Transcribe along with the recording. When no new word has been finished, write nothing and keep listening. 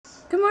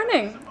Good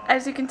morning.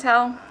 As you can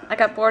tell, I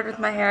got bored with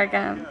my hair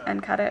again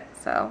and cut it,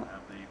 so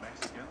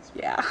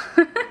yeah.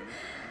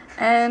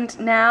 And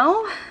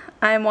now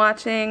I'm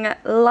watching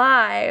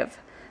live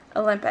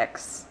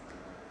Olympics.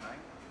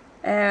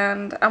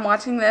 And I'm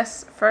watching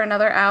this for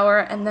another hour,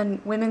 and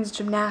then women's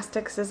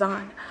gymnastics is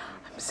on.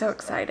 I'm so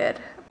excited.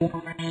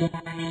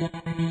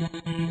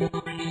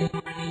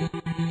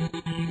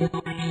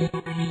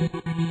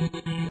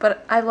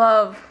 But I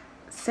love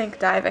sink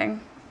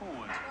diving.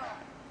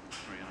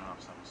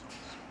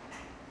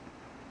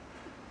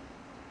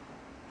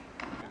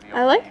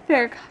 I like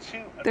their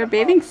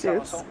bathing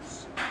suits.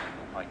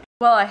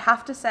 Well, I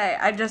have to say,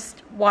 I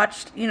just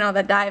watched,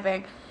 the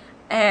diving,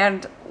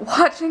 and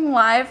watching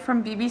live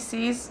from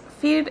BBC's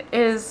feed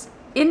is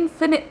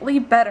infinitely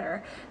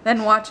better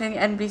than watching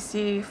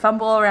NBC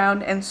fumble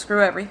around and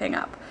screw everything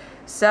up.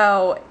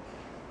 So,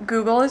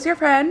 Google is your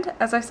friend,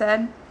 as I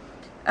said.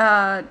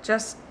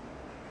 Just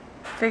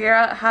figure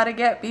out how to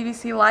get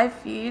BBC live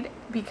feed,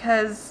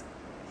 because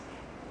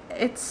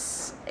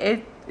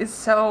it is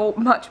so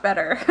much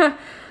better.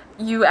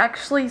 You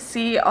actually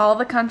see all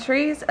the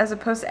countries as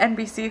opposed to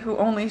NBC, who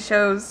only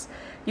shows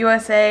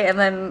USA and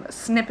then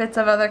snippets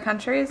of other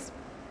countries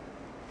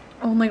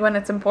only when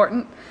it's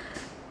important.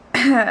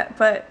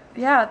 But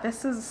yeah,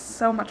 this is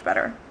so much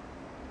better.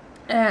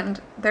 And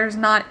there's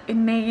not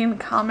inane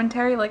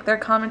commentary, like their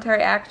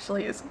commentary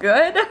actually is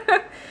good.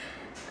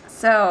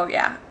 So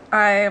yeah,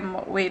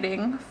 I'm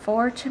waiting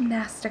for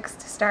gymnastics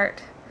to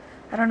start.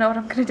 I don't know what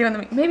I'm gonna do in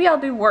the maybe I'll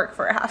do work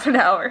for half an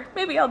hour.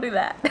 Maybe I'll do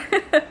that.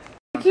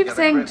 I keep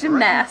saying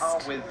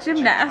gymnast.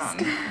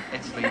 Gymnast.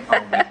 Italy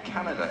with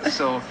Canada.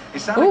 So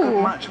is that a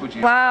good match, would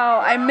you?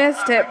 Wow, I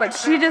missed it, but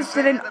she just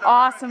did an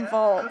awesome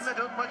vault. Couldn't have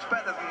done much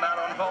better than that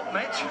on vault,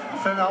 Mitch.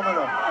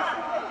 Phenomenal.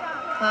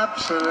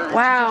 Absolutely.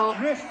 Wow.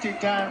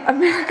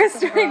 America's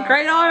doing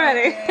great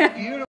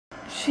already.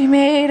 She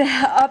made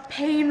a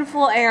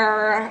painful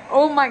error.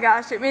 Oh my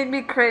gosh, it made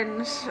me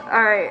cringe.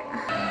 Alright.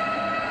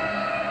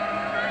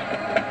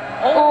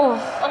 Oh.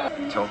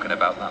 Talking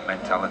about that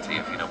mentality,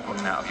 if you don't put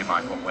out of your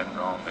mind what went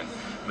wrong and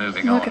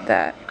moving on. Look at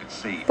that. You could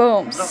see.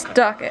 Boom,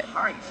 stuck it.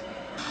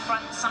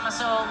 Front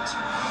somersault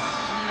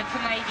in the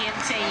Canadian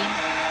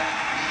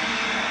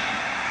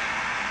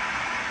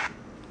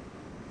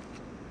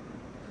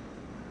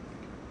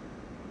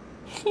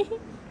team.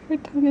 Her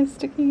tongue is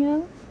sticking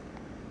out.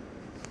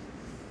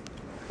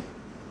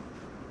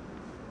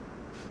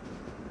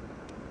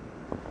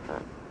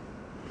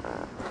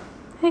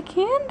 Hey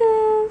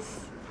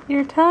Candace,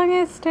 your tongue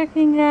is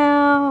sticking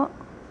out.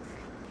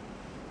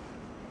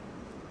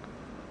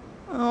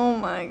 Oh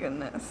my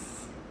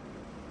goodness.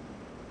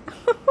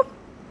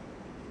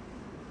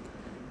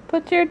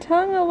 Put your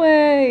tongue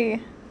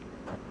away.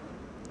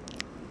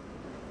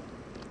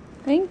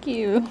 Thank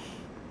you.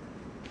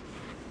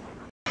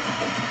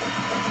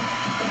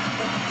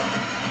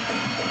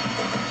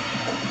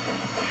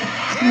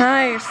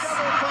 Nice.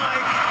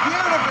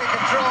 Beautifully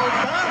controlled,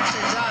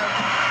 bounces out.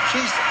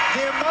 She's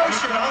the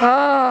emotion on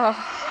Oh.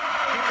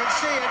 You can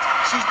see it.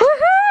 She's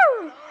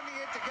Woohoo! holding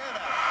it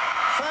together.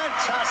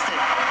 Fantastic.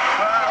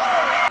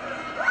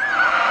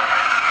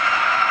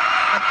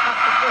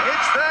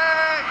 It's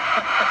there!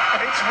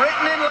 It's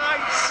written in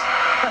lights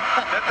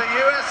that the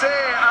USA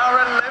are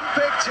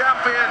Olympic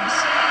champions.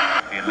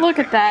 Look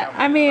at that.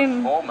 I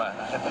mean,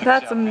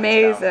 that's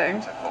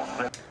amazing.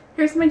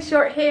 Here's my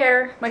short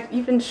hair, my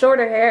even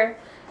shorter hair,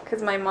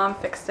 because my mom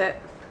fixed it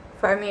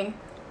for me,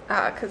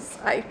 because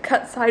I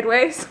cut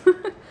sideways,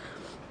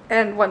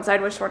 and one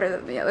side was shorter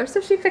than the other, so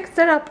she fixed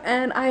it up,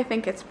 and I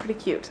think it's pretty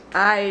cute.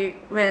 I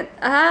went,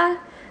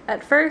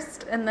 at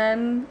first, and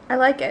then I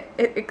like it.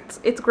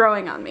 It's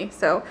growing on me,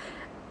 so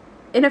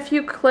in a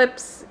few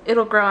clips,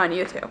 it'll grow on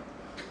you too.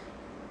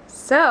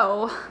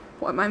 So,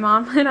 what my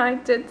mom and I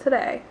did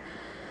today,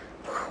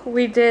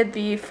 we did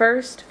the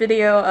first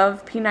video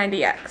of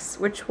P90X,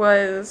 which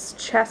was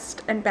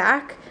chest and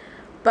back,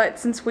 but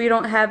since we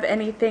don't have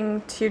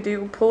anything to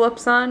do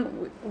pull-ups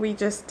on, we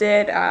just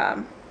did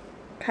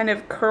kind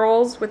of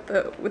curls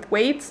with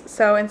weights.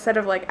 So instead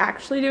of like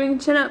actually doing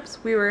chin-ups,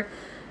 we were,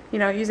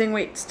 using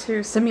weights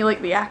to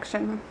simulate the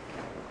action.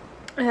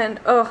 And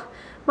oh,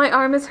 my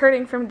arm is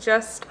hurting from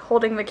just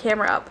holding the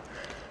camera up.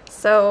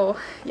 So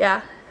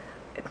yeah,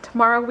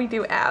 tomorrow we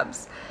do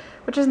abs,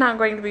 which is not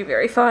going to be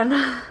very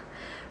fun.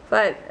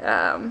 But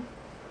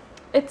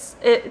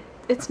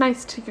it's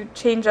nice to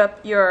change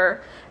up your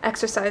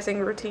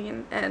exercising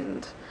routine,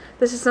 and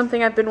this is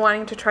something I've been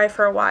wanting to try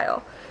for a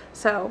while.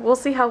 So we'll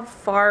see how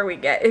far we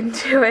get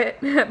into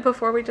it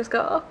before we just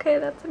go, okay,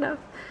 that's enough.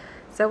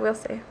 So we'll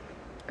see.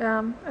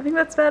 I think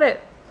that's about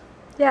it.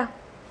 Yeah.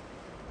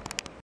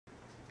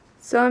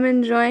 So I'm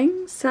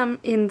enjoying some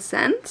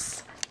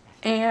incense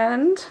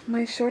and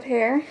my short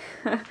hair,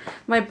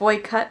 my boy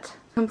cut,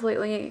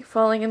 completely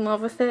falling in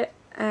love with it.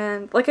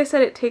 And like I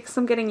said, it takes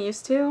some getting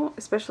used to,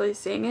 especially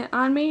seeing it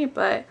on me,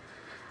 but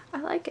I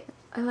like it.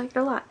 I like it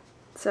a lot.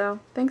 So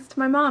thanks to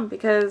my mom,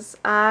 because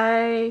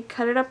I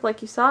cut it up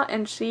like you saw,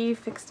 and she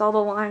fixed all the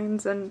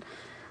lines and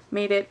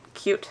made it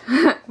cute,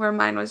 where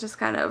mine was just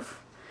kind of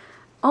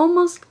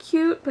almost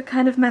cute, but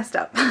kind of messed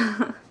up.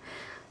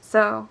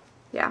 So,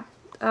 yeah.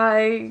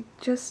 I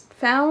just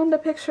found a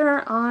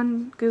picture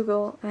on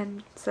Google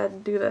and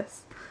said do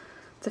this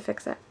to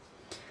fix it.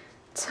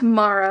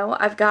 Tomorrow,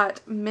 I've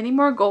got many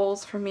more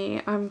goals for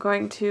me. I'm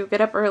going to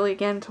get up early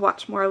again to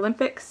watch more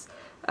Olympics,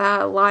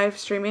 live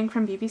streaming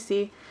from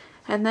BBC,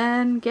 and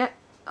then get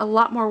a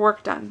lot more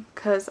work done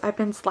because I've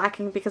been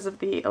slacking because of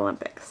the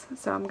Olympics.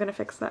 So I'm going to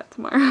fix that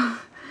tomorrow.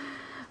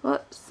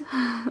 Whoops.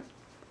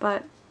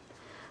 But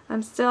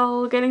I'm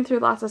still getting through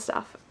lots of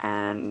stuff,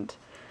 and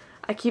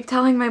I keep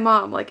telling my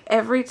mom, like,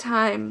 every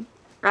time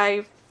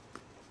I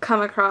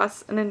come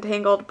across an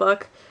Entangled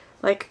book,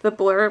 like the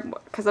blurb,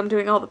 because I'm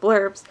doing all the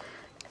blurbs,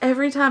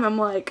 every time I'm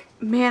like,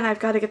 man, I've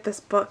got to get this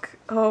book.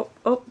 Oh,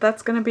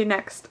 that's going to be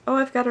next. Oh,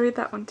 I've got to read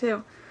that one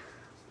too.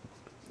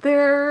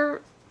 To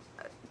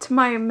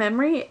my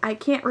memory, I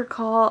can't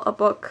recall a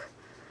book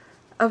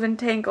of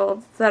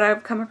Entangled that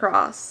I've come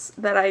across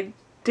that I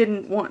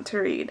didn't want to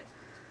read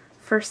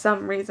for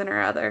some reason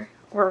or other,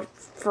 or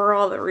for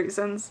all the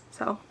reasons.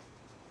 So,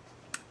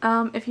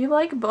 if you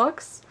like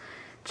books,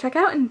 check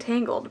out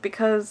Entangled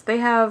because they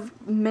have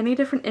many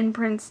different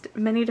imprints,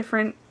 many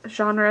different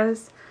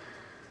genres,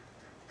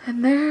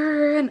 and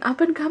they're an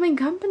up-and-coming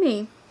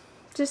company,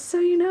 just so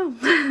you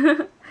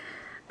know.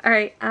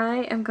 Alright,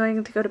 I am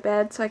going to go to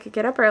bed so I could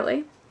get up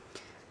early,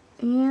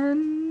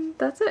 and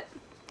that's it.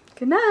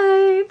 Good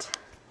night!